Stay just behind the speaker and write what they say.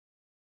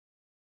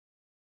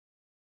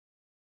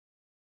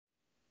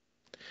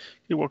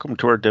Hey, welcome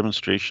to our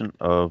demonstration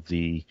of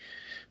the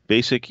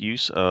basic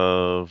use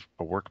of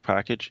a work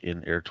package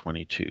in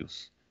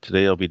AIR22.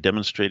 Today I'll be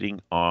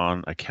demonstrating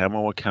on a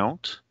Camo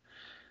account,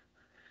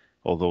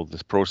 although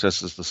this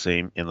process is the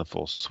same in the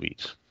full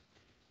suite.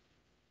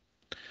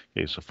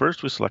 Okay, so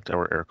first we select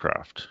our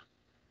aircraft.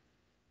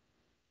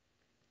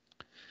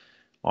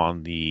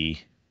 On the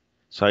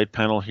side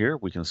panel here,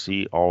 we can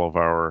see all of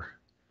our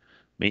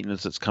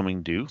maintenance that's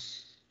coming due.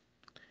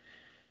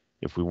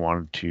 If we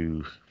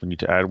need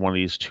to add one of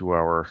these to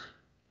our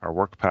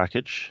work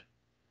package,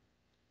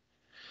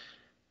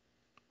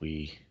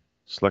 we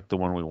select the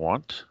one we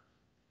want.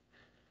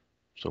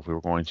 So if we were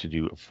going to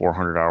do a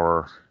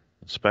 400-hour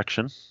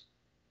inspection,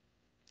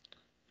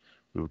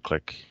 we would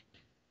click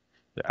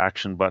the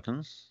Action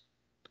button,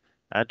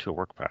 Add to a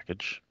work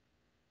package.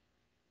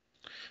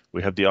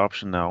 We have the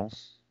option now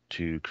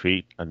to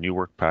create a new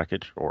work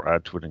package or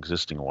add to an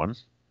existing one.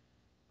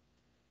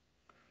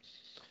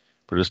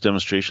 For this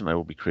demonstration, I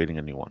will be creating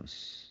a new one.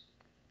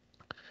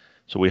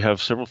 So we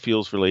have several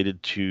fields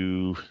related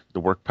to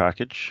the work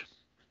package.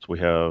 So we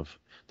have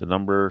the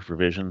number,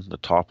 revision, the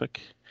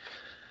topic.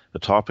 The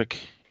topic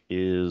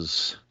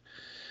helps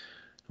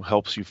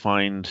you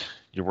find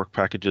your work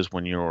packages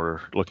when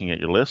you're looking at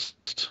your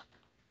list.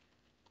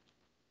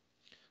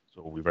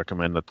 So we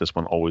recommend that this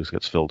one always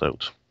gets filled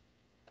out.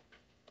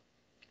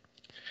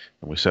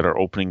 And we set our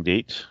opening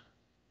date,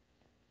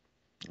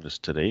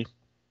 just today,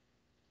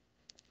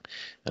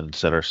 and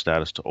set our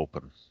status to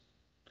open.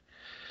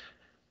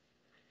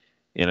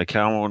 In a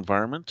Camo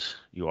environment,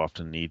 you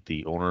often need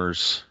the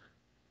owner's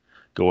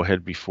go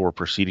ahead before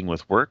proceeding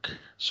with work.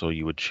 So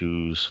you would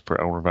choose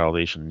for owner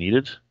validation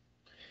needed.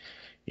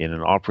 In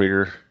an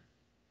operator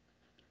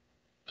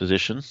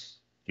position,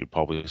 you'd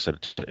probably set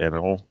it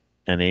to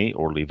NA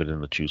or leave it in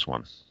the choose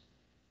one.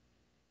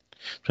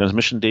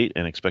 Transmission date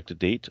and expected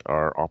date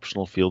are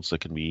optional fields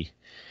that can be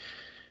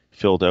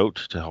filled out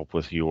to help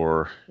with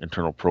your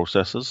internal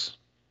processes.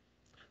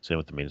 Same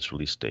with the maintenance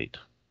release date.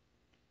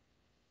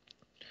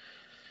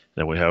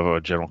 Then we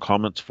have general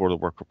comments for the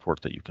work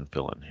report that you can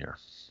fill in here.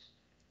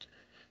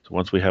 So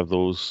once we have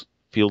those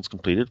fields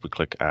completed, we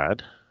click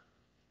Add.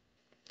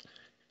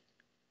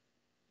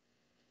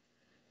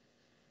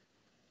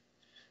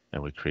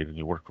 And we create a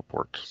new work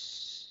report.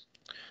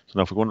 So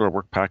now if we go into our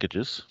work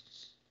packages,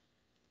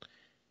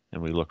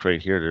 and we look right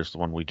here, there's the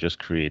one we just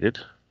created.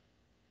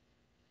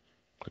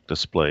 Click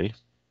Display.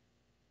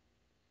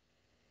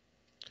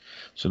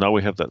 So now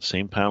we have that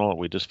same panel that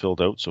we just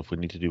filled out. So if we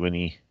need to do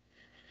any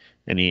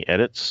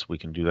edits, we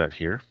can do that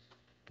here.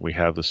 We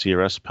have the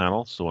CRS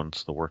panel, so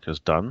once the work is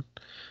done,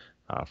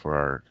 for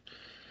our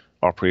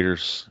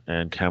operators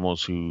and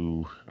camos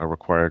who are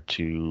required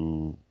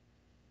to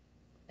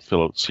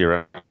fill out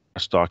CRS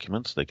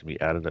documents, they can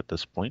be added at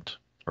this point,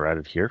 or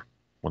added here,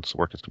 once the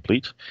work is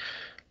complete.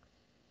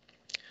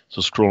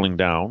 So scrolling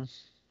down,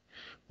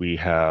 we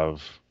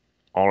have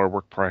all our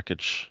work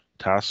package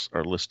tasks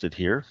are listed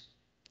here.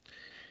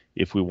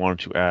 If we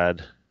wanted to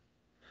add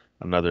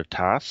another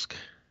task,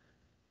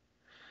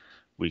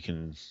 we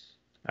can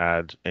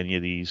add any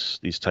of these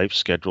types: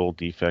 schedule,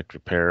 defect,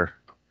 repair,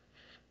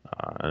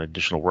 an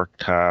additional work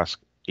task,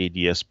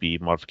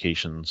 ADSB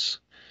modifications,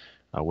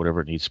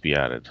 whatever needs to be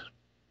added.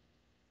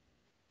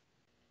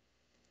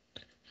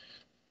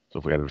 So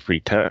if we added a free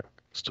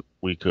text,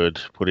 we could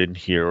put in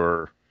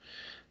here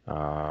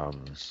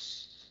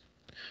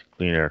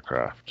clean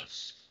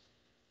aircraft.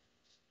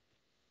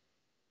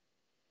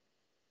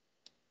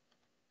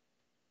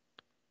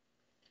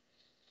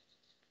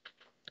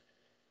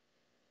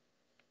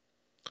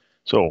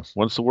 So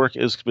once the work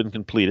has been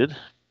completed,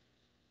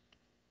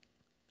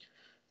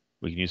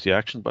 we can use the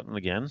action button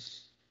again and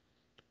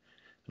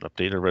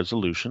update our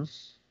resolution.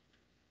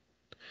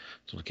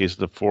 So in the case of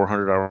the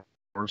 400-hour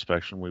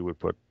inspection, we would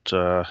put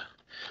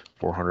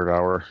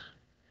 400-hour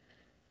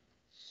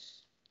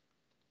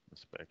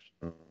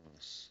inspection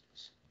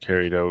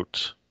carried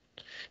out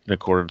in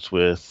accordance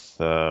with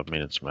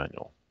maintenance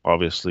manual.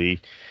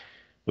 Obviously,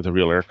 with a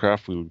real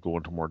aircraft, we would go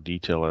into more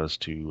detail as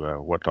to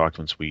what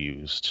documents we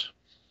used.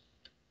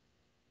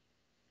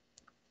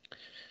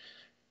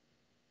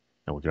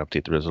 And we can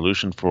update the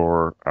resolution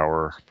for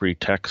our free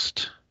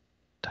text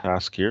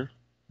task here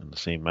in the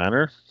same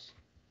manner.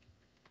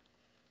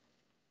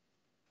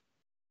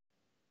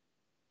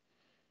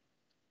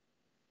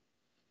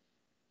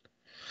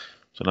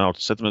 So now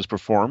set them as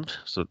performed,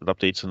 so it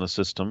updates in the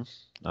system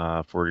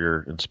for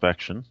your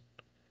inspection.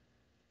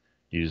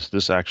 Use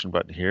this action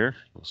button here.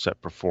 You'll set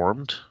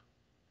performed.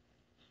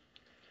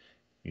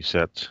 You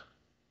set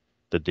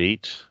the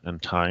date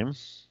and time.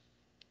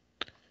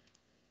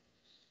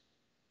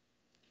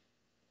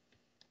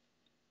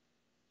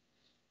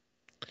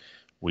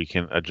 We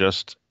can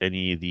adjust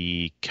any of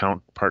the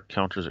part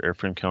counters or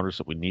airframe counters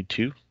that we need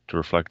to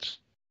reflect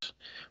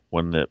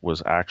when that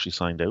was actually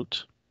signed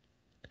out.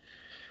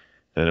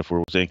 And if there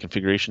was any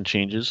configuration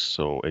changes,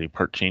 so any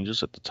part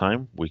changes at the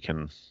time, we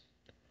can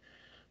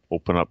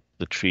open up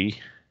the tree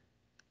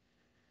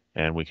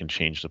and we can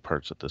change the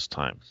parts at this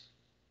time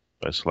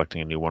by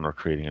selecting a new one or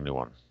creating a new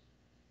one.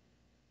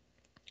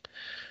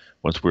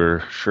 Once we're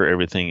sure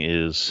everything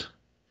is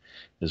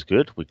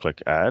good, we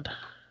click Add.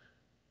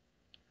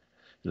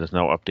 It is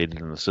now updated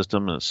in the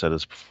system and it's set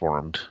as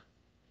performed.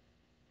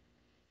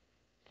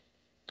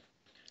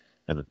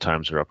 And the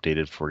times are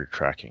updated for your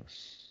tracking.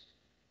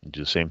 And do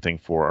the same thing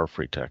for our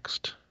free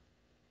text.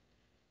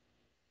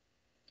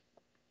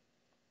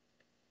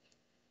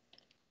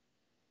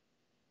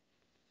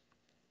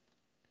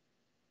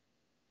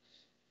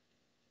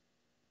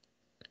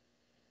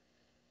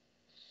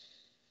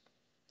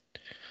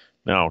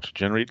 Now, to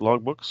generate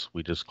logbooks,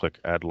 we just click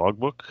Add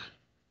Logbook.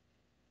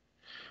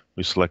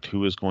 We select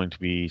who is going to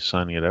be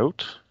signing it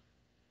out,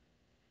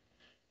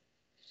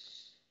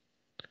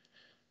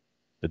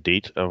 the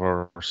date of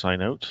our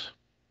sign out,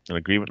 an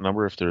agreement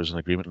number if there's an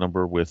agreement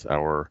number with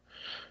our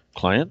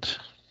client,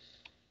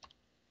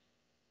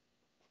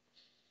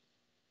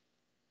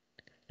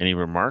 any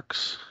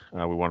remarks we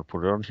want to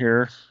put it on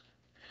here,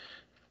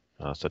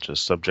 such as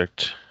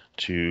subject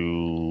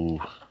to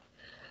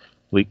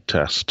leak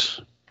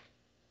test.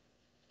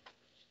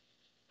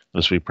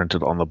 This will be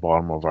printed on the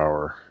bottom of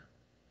our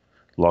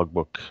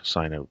logbook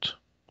sign out.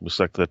 We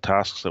select the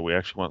tasks that we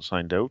actually want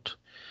signed out.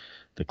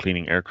 The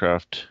cleaning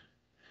aircraft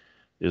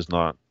is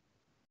not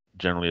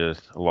generally a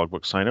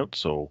logbook sign out,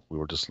 so we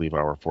will just leave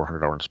our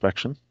 400-hour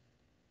inspection.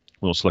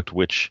 We'll select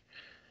which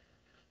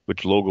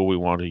logo we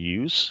want to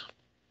use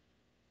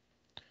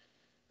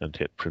and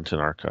hit print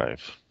and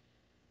archive.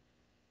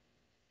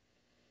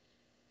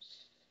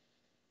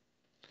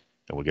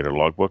 And we get a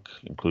logbook,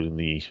 including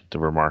the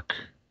remark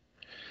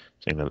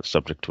saying that it's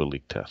subject to a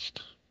leak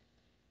test.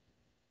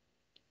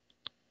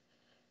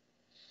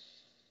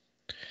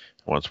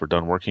 Once we're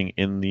done working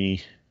in the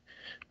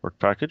work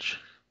package,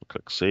 we'll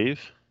click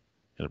Save,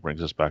 and it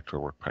brings us back to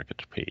our work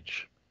package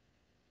page.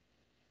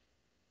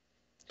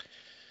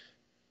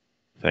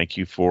 Thank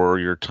you for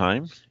your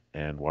time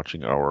and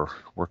watching our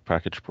work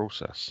package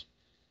process.